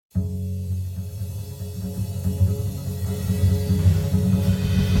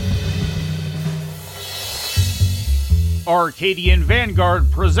Arcadian Vanguard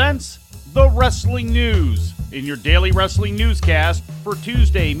presents The Wrestling News in your daily wrestling newscast for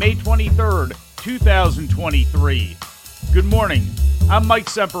Tuesday, May 23rd, 2023. Good morning, I'm Mike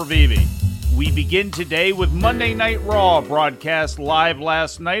Sempervive. We begin today with Monday Night Raw, broadcast live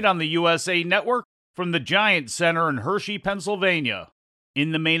last night on the USA Network from the Giant Center in Hershey, Pennsylvania.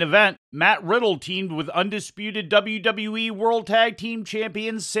 In the main event, Matt Riddle teamed with undisputed WWE World Tag Team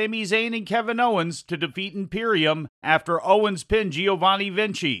Champions Sami Zayn and Kevin Owens to defeat Imperium after Owens pinned Giovanni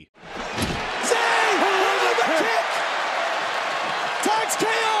Vinci. Zayn with the kick! Tags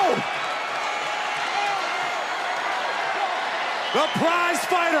KO! The prize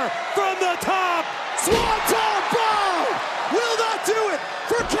fighter from the top! Swanton Bomb! Will not do it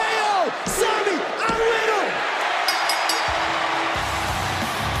for KO! Sami and Riddle!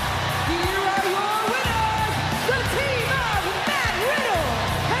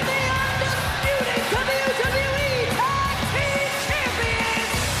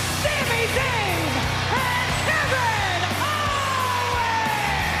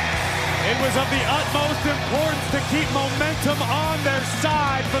 It was of the utmost importance to keep momentum on their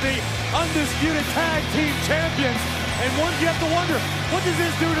side for the undisputed tag team champions. And you have to wonder, what does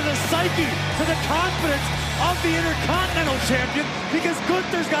this do to the psyche, to the confidence of the Intercontinental Champion? Because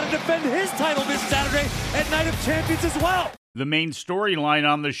Gunther's got to defend his title this Saturday at Night of Champions as well. The main storyline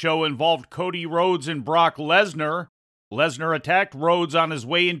on the show involved Cody Rhodes and Brock Lesnar. Lesnar attacked Rhodes on his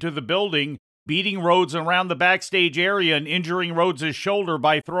way into the building, beating Rhodes around the backstage area and injuring Rhodes' shoulder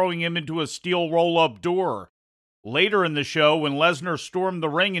by throwing him into a steel roll-up door. Later in the show, when Lesnar stormed the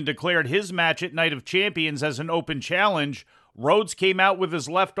ring and declared his match at Night of Champions as an open challenge, Rhodes came out with his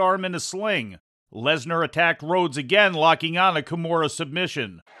left arm in a sling. Lesnar attacked Rhodes again, locking on a Kimura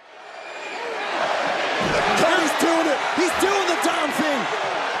submission. Cody's doing it! He's doing the Dom thing!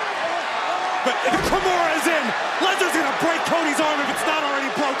 But the Kimura is in! Lesnar's gonna break Cody's arm if it's not already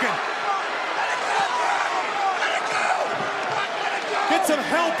broken! Get some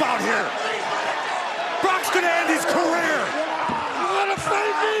help out here! Brock's gonna end his career! You wanna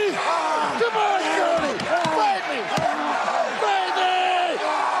fight me? Come on, Cody! Fight me! Fight me!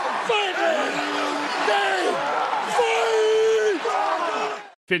 Fight me! Fight!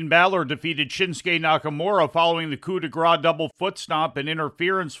 Finn Balor defeated Shinsuke Nakamura following the coup de grace double foot stomp and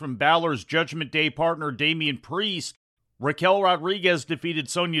interference from Balor's Judgment Day partner Damian Priest. Raquel Rodriguez defeated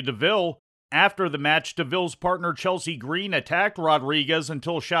Sonya Deville. After the match, Deville's partner Chelsea Green attacked Rodriguez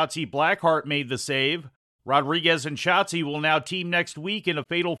until Shotzi Blackheart made the save. Rodriguez and Shotzi will now team next week in a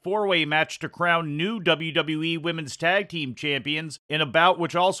fatal four-way match to crown new WWE Women's Tag Team Champions in a bout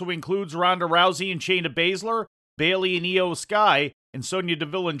which also includes Ronda Rousey and Shayna Baszler, Bayley and Io Sky, and Sonya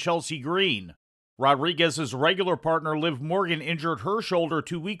Deville and Chelsea Green. Rodriguez's regular partner Liv Morgan injured her shoulder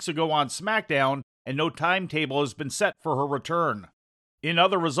 2 weeks ago on SmackDown, and no timetable has been set for her return. In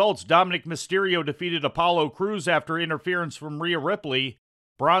other results, Dominic Mysterio defeated Apollo Crews after interference from Rhea Ripley.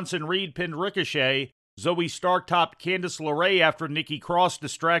 Bronson Reed pinned Ricochet. Zoe Stark topped Candice LeRae after Nikki Cross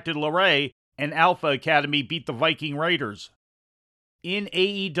distracted LeRae. And Alpha Academy beat the Viking Raiders. In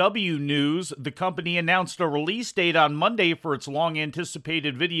AEW news, the company announced a release date on Monday for its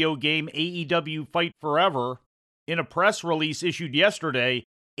long-anticipated video game AEW Fight Forever. In a press release issued yesterday,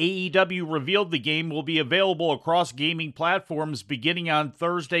 AEW revealed the game will be available across gaming platforms beginning on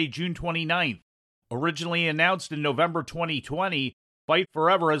Thursday, June 29th. Originally announced in November 2020, Fight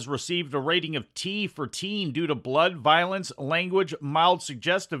Forever has received a rating of T for teen due to blood, violence, language, mild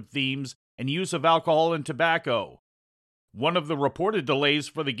suggestive themes, and use of alcohol and tobacco. One of the reported delays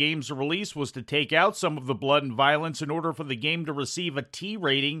for the game's release was to take out some of the blood and violence in order for the game to receive a T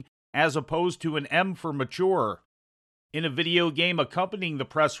rating as opposed to an M for mature. In a video game accompanying the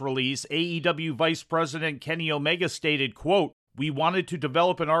press release, AEW Vice President Kenny Omega stated, quote, "We wanted to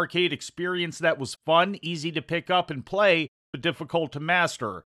develop an arcade experience that was fun, easy to pick up and play, but difficult to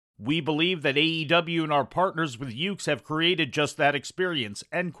master. We believe that AEW and our partners with Yuke's have created just that experience,"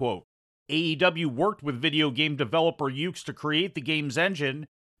 end quote. AEW worked with video game developer Yuke's to create the game's engine.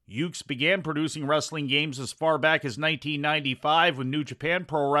 Yuke's began producing wrestling games as far back as 1995 with New Japan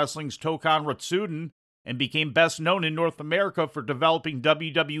Pro Wrestling's Tokan Ratsuden, and became best known in North America for developing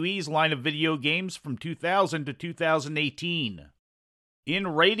WWE's line of video games from 2000 to 2018. In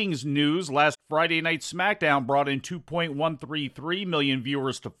ratings news, last Friday Night SmackDown brought in 2.133 million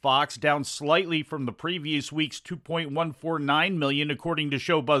viewers to Fox, down slightly from the previous week's 2.149 million according to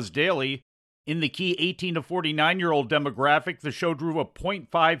Showbuzz Daily. In the key 18 to 49-year-old demographic, the show drew a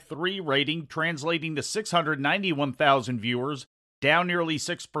 .53 rating, translating to 691,000 viewers, down nearly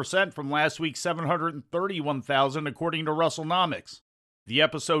 6% from last week's 731,000 according to WrestleNomics. The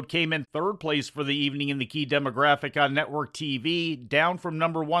episode came in third place for the evening in the key demographic on network TV, down from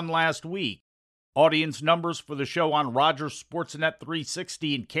number 1 last week. Audience numbers for the show on Rogers Sportsnet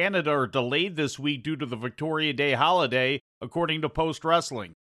 360 in Canada are delayed this week due to the Victoria Day holiday, according to Post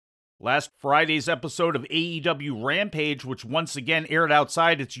Wrestling. Last Friday's episode of AEW Rampage, which once again aired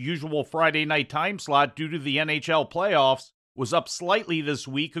outside its usual Friday night time slot due to the NHL playoffs, was up slightly this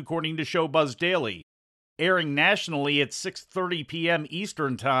week, according to Showbuzz Daily. Airing nationally at 6:30 p.m.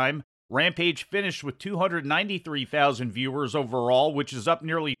 Eastern Time, Rampage finished with 293,000 viewers overall, which is up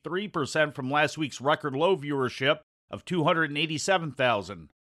nearly 3% from last week's record low viewership of 287,000.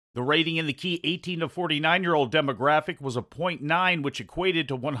 The rating in the key 18 to 49-year-old demographic was a .9, which equated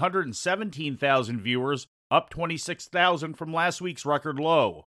to 117,000 viewers, up 26,000 from last week's record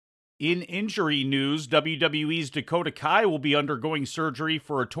low. In injury news, WWE's Dakota Kai will be undergoing surgery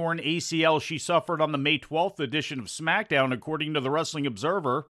for a torn ACL she suffered on the May 12th edition of SmackDown, according to the Wrestling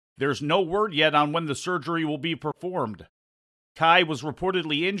Observer. There's no word yet on when the surgery will be performed. Kai was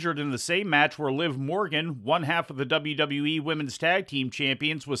reportedly injured in the same match where Liv Morgan, one half of the WWE Women's Tag Team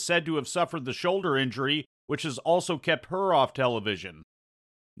Champions, was said to have suffered the shoulder injury, which has also kept her off television.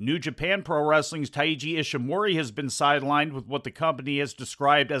 New Japan Pro Wrestling's Taiji Ishimori has been sidelined with what the company has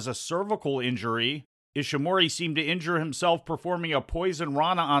described as a cervical injury. Ishimori seemed to injure himself performing a Poison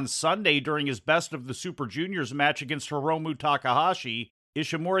Rana on Sunday during his Best of the Super Juniors match against Hiromu Takahashi.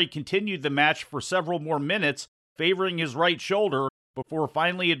 Ishimori continued the match for several more minutes, favoring his right shoulder, before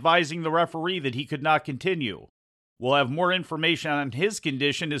finally advising the referee that he could not continue. We'll have more information on his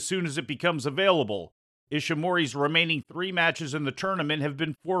condition as soon as it becomes available. Ishimori's remaining 3 matches in the tournament have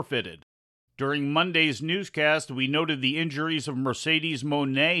been forfeited. During Monday's newscast, we noted the injuries of Mercedes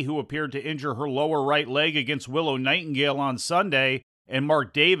Moné, who appeared to injure her lower right leg against Willow Nightingale on Sunday, and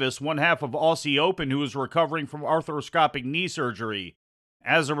Mark Davis, one half of Aussie Open, who is recovering from arthroscopic knee surgery.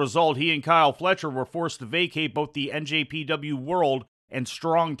 As a result, he and Kyle Fletcher were forced to vacate both the NJPW World and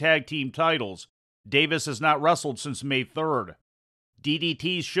Strong Tag Team titles. Davis has not wrestled since May 3rd.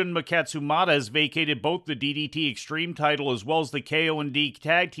 DDT's Shunma Katsumata has vacated both the DDT Extreme title as well as the KO&D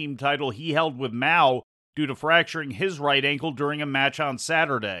Tag Team title he held with Mao due to fracturing his right ankle during a match on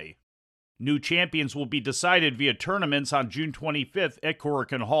Saturday. New champions will be decided via tournaments on June 25th at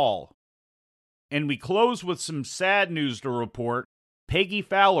Korakuen Hall. And we close with some sad news to report. Peggy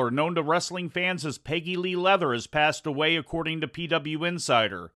Fowler, known to wrestling fans as Peggy Lee Leather, has passed away, according to PW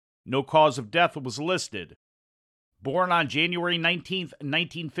Insider. No cause of death was listed. Born on January 19,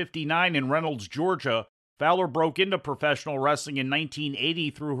 1959 in Reynolds, Georgia, Fowler broke into professional wrestling in 1980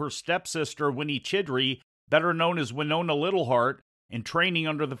 through her stepsister Winnie Chidri, better known as Winona Littleheart, and training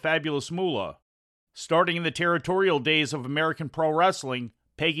under the Fabulous Moolah. Starting in the territorial days of American Pro Wrestling,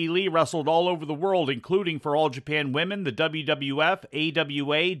 Peggy Lee wrestled all over the world, including for All Japan Women, the WWF,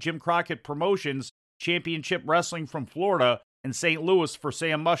 AWA, Jim Crockett Promotions, Championship Wrestling from Florida, and St. Louis for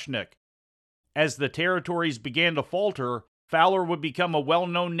Sam Mushnick. As the territories began to falter, Fowler would become a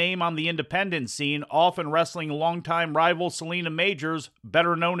well-known name on the independent scene, often wrestling longtime rival Selena Majors,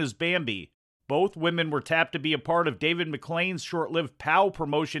 better known as Bambi. Both women were tapped to be a part of David McLean's short-lived POW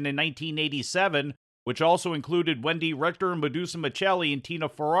promotion in 1987, which also included Wendy Richter, Medusa Michelli, and Tina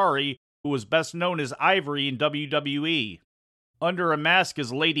Ferrari, who was best known as Ivory in WWE. Under a mask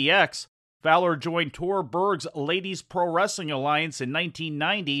as Lady X, Fowler joined Tor Berg's Ladies Pro Wrestling Alliance in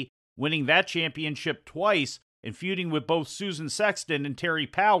 1990, winning that championship twice and feuding with both Susan Sexton and Terry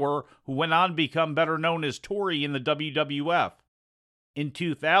Power, who went on to become better known as Tori in the WWF. In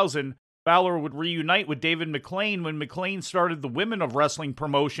 2000, Fowler would reunite with David McLean when McLean started the Women of Wrestling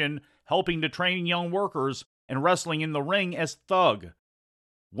promotion, helping to train young workers and wrestling in the ring as Thug.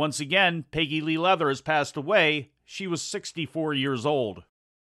 Once again, Peggy Lee Leather has passed away. She was 64 years old.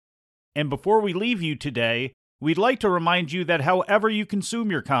 And before we leave you today, we'd like to remind you that however you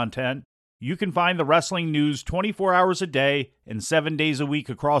consume your content, you can find the wrestling news 24 hours a day and 7 days a week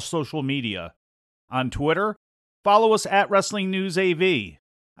across social media. On Twitter, follow us at Wrestling News AV.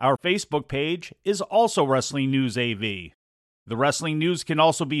 Our Facebook page is also Wrestling News AV. The Wrestling News can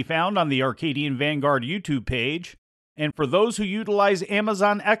also be found on the Arcadian Vanguard YouTube page. And for those who utilize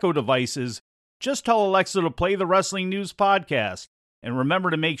Amazon Echo devices, just tell Alexa to play the Wrestling News podcast. And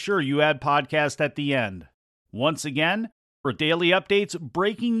remember to make sure you add podcast at the end. Once again, for daily updates,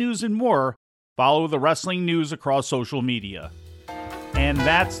 breaking news, and more, follow the Wrestling News across social media. And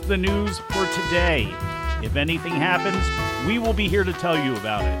that's the news for today. If anything happens, we will be here to tell you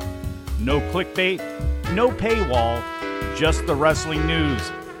about it. No clickbait, no paywall, just the Wrestling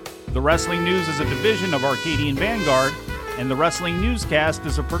News. The Wrestling News is a division of Arcadian Vanguard, and the Wrestling Newscast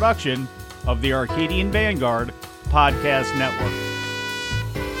is a production of the Arcadian Vanguard Podcast Network.